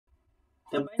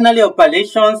The binary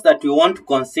operations that we want to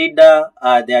consider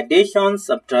are the addition,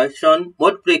 subtraction,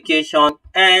 multiplication,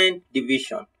 and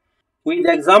division. With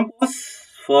examples,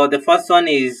 for the first one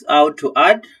is how to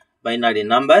add binary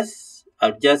numbers.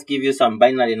 I'll just give you some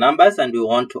binary numbers and we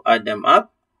want to add them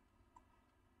up.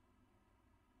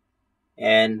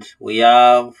 And we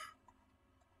want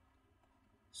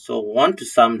to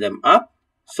sum them up.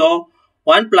 So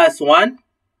 1 plus 1,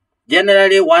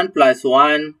 generally 1 plus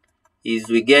 1 is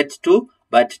we get 2,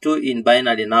 but 2 in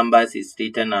binary numbers is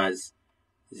written as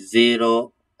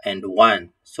 0 and 1.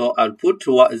 So I'll put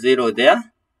 0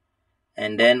 there,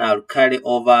 and then I'll carry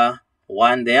over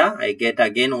 1 there. I get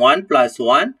again 1 plus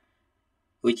 1,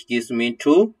 which gives me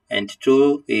 2, and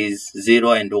 2 is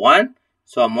 0 and 1.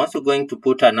 So I'm also going to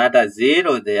put another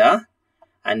 0 there,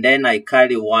 and then I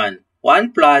carry 1.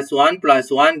 1 plus 1 plus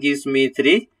 1 gives me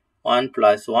 3. 1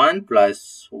 plus 1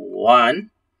 plus 1.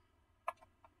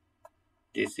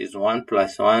 This is 1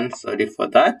 plus 1, sorry for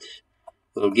that.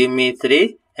 Will give me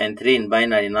 3, and 3 in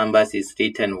binary numbers is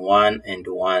written 1 and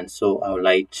 1. So I'll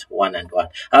write 1 and 1.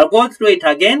 I'll go through it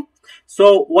again.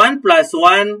 So 1 plus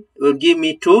 1 will give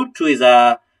me 2. 2 is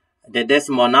the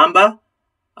decimal number.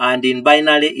 And in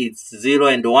binary, it's 0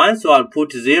 and 1. So I'll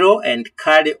put 0 and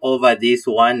carry over this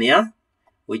 1 here,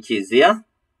 which is here.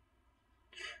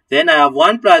 Then I have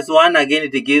 1 plus 1. Again,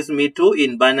 it gives me 2.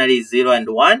 In binary is 0 and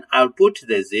 1. I'll put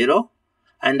the 0.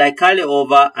 And I carry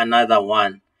over another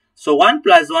 1. So 1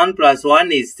 plus 1 plus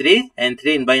 1 is 3. And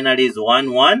 3 in binary is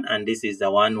 1, 1. And this is the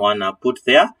 1, 1 I put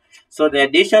there. So the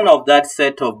addition of that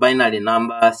set of binary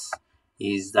numbers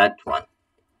is that one.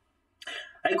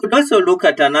 I could also look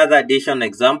at another addition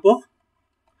example.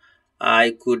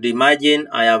 I could imagine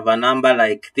I have a number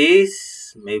like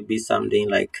this, maybe something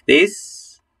like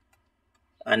this.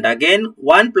 And again,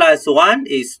 1 plus 1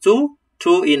 is 2.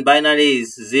 2 in binary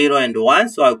is 0 and 1.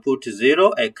 So I'll put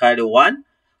 0, I carry 1.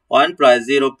 1 plus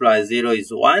 0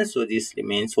 is 1. So this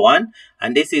remains 1.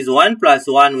 And this is 1 plus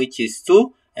 1, which is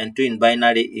 2. And 2 in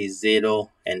binary is 0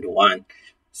 and 1.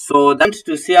 So that's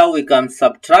to see how we can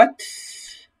subtract.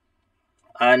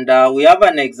 And we have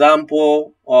an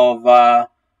example of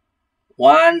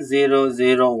 1, 0,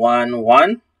 0, 1,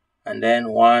 1, and then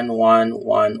 1, 1,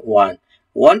 1, 1.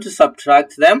 We want to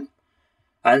subtract them.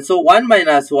 And so 1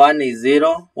 minus 1 is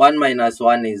 0. 1 minus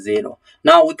 1 is 0.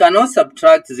 Now we cannot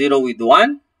subtract 0 with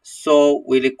 1. So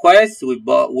we request,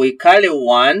 we carry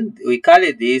 1, we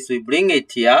carry this, we bring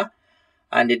it here,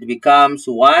 and it becomes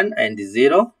 1 and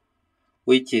 0,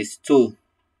 which is 2.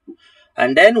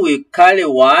 And then we carry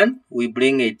 1, we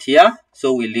bring it here,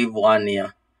 so we leave 1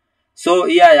 here. So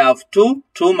here I have 2,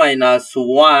 2 minus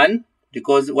 1,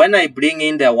 because when I bring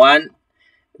in the 1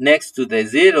 next to the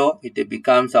 0, it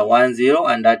becomes a 1, 0,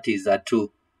 and that is a 2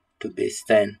 to base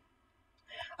 10.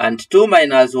 And 2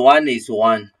 minus 1 is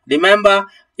 1. Remember,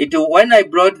 when I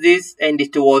brought this and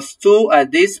it was 2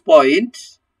 at this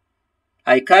point,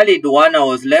 I carried 1, I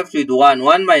was left with 1.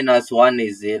 1 minus 1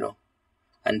 is 0.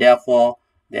 And therefore,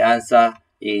 the answer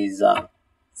is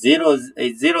 0,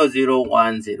 0, 0,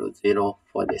 1, 0, 0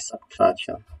 for the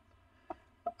subtraction.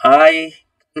 I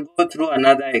can go through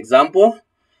another example.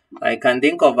 I can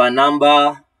think of a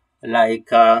number like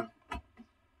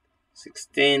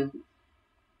 16,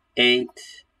 8,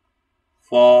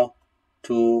 4,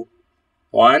 2,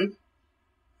 1.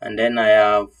 And then I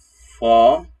have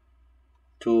 4,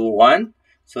 2, 1.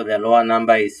 So the lower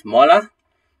number is smaller.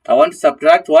 I want to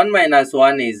subtract 1 minus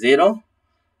 1 is 0.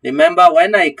 Remember,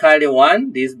 when I carry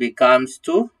 1, this becomes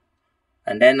 2.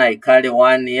 And then I carry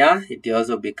 1 here, it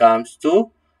also becomes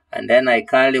 2. And then I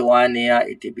carry 1 here,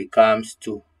 it becomes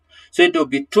 2. So it will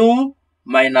be 2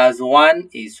 minus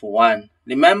 1 is 1.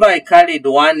 Remember, I carried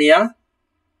 1 here.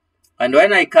 And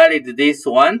when I carried this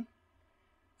 1,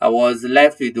 I was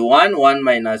left with 1. 1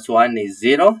 minus 1 is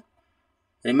 0.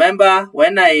 Remember,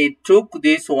 when I took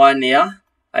this 1 here,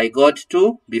 I got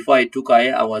 2. Before I took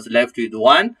away, I was left with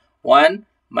 1. 1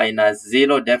 minus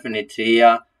 0 definitely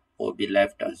here will be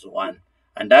left as 1.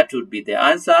 And that would be the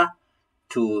answer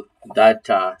to that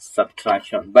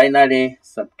subtraction, binary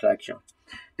subtraction.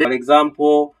 For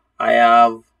example, I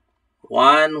have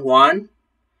 1, 1,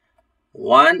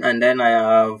 1, and then I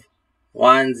have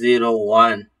 1, 0,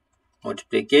 1.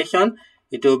 Multiplication,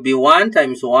 it will be 1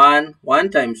 times 1, 1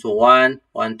 times 1,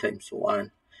 1 times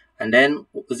 1. And then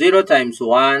 0 times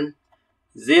 1,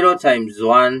 0 times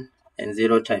 1, and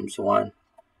 0 times 1.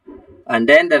 And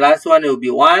then the last one will be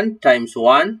 1 times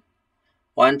 1,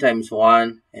 1 times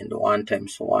 1, and 1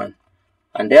 times 1.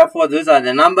 And therefore, those are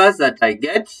the numbers that I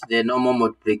get, the normal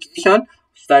multiplication,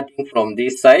 starting from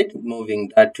this side,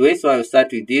 moving that way. So I will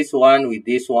start with this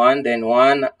one, then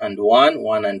 1 and 1,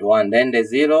 1 and 1. Then the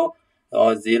 0,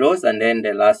 or zeros, and then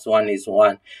the last one is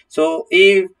 1. So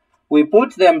if we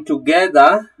put them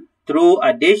together through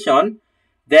addition,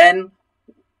 then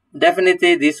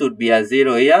definitely this would be a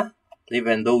 0 here,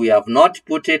 even though we have not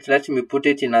put it. Let me put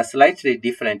it in a slightly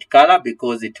different color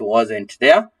because it wasn't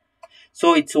there.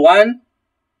 So it's 1,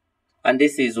 and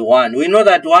this is 1. We know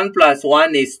that 1 plus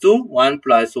 1 is 2, 1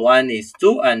 plus 1 is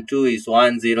 2, and 2 is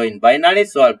 1, 0 in binary.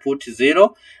 So I'll put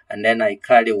 0, and then I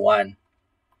carry 1.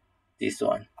 This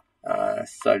one.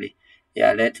 Sorry.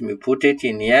 Yeah, let me put it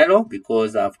in yellow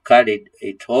because I've carried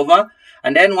it over.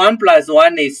 And then 1 plus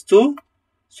 1 is 2.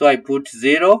 So I put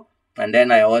 0, and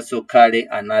then I also carry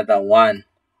another 1.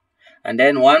 And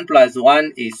then 1 plus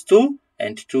 1 is 2,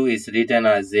 and 2 is written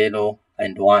as 0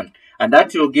 and 1. And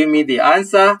that will give me the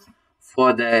answer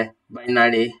for the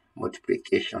binary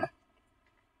multiplication.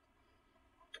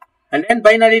 And then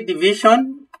binary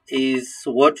division is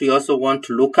what we also want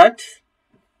to look at.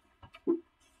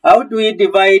 How do we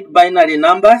divide binary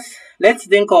numbers? Let's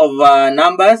think of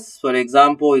numbers. For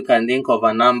example, we can think of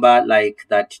a number like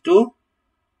 32.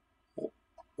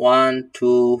 1,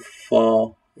 2,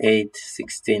 4, 8,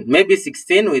 16. Maybe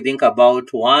 16, we think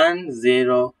about 1,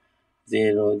 0,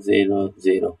 0, 0,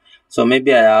 0. So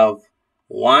maybe I have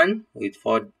 1 with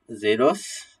 4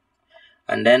 zeros.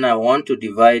 And then I want to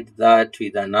divide that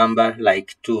with a number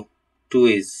like 2. 2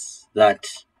 is that.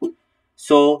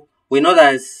 So we know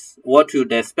that's what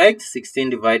you'd expect. 16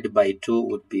 divided by 2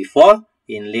 would be 4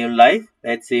 in real life.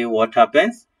 Let's see what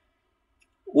happens.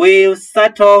 We'll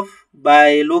start off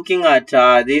by looking at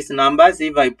these numbers.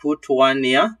 If I put 1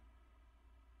 here,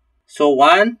 so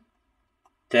 1,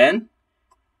 10,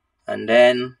 and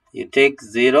then you take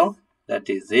 0, that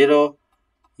is 0,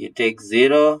 you take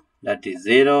 0, that is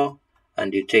 0,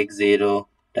 and you take 0,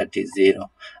 that is 0.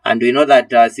 And we know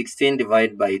that 16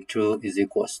 divided by 2 is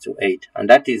equals to 8. And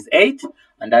that is 8,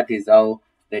 and that is how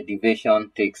the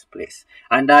division takes place.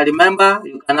 And remember,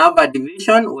 you can have a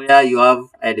division where you have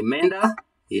a remainder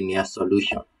in your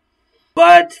solution.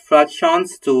 Convert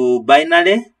fractions to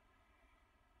binary.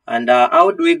 And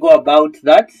how do we go about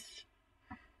that?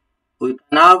 We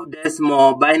can have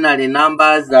decimal binary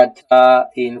numbers that are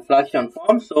in fraction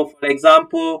form. So for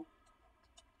example,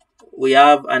 we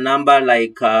have a number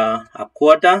like a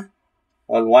quarter,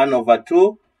 or 1 over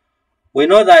 2. We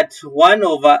know that 1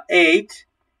 over 8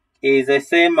 is the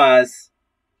same as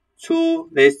 2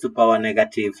 raised to power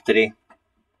negative 3.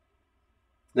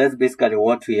 That's basically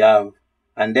what we have.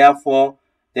 And therefore,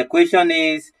 the question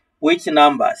is, which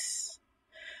numbers?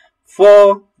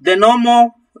 For the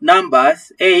normal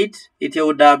numbers, 8, it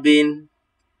would have been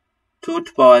 2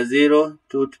 to power 0,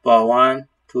 2 to power 1,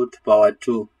 2 to power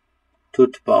 2, 2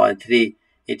 to power 3.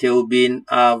 It will be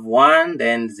have 1,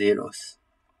 then zeros.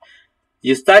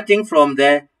 You're starting from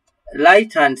the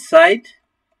right hand side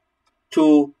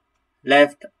to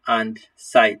left hand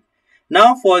side.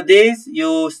 Now for this,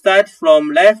 you start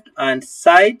from left hand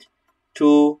side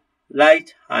to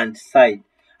right hand side.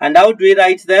 And how do we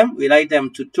write them? We write them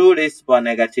to 2 raised to power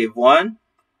negative 1,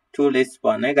 2 raised to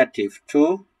power negative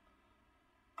 2,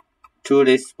 2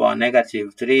 raised to power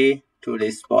negative 3, 2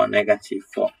 raised to power negative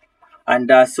 4. And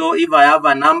so if I have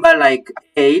a number like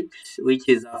 8, which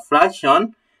is a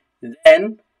fraction,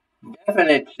 then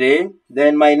definitely,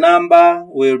 then my number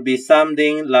will be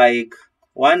something like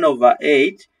 1 over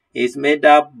 8 is made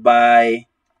up by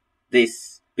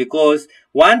this. Because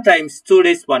 1 times 2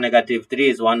 raised to power negative 3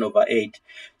 is 1 over 8.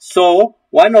 So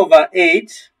 1 over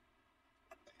 8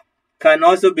 can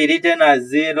also be written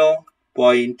as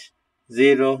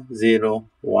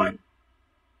 0.001.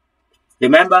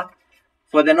 Remember,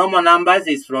 for the normal numbers,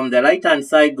 it's from the right hand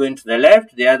side going to the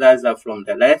left. The others are from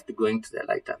the left going to the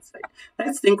right hand side.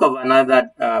 Let's think of another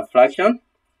fraction.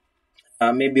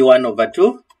 Maybe 1 over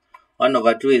 2. 1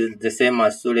 over 2 is the same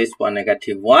as 2 raised to power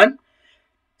negative 1.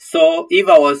 So if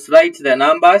I was to write the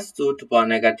numbers 2 to power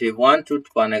negative 1, 2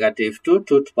 to power negative 2,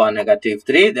 2 to power negative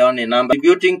 3, the only number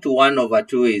contributing to 1 over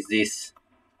 2 is this.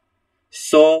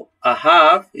 So a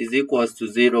half is equals to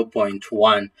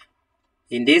 0.1.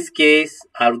 In this case,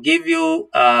 I'll give you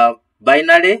a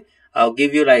binary. I'll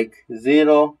give you like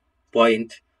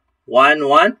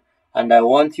 0.11, and I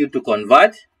want you to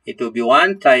convert. It will be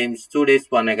 1 times 2 raised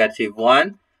to power negative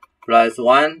 1 plus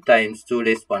 1 times 2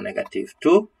 raised to power negative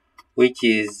 2, which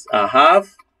is a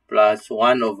half plus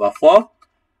 1 over 4,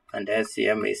 and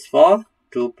LCM is 4.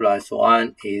 2 plus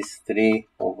 1 is 3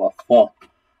 over 4.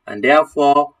 And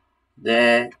therefore,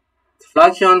 the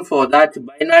fraction for that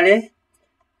binary,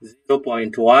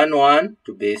 0.11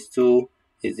 to base 2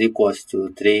 is equals to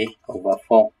 3 over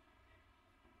 4.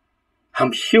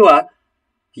 I'm sure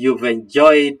you've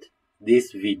enjoyed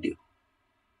this video.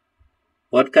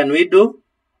 What can we do?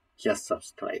 just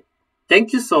subscribe.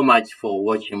 Thank you so much for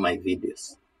watching my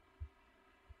videos.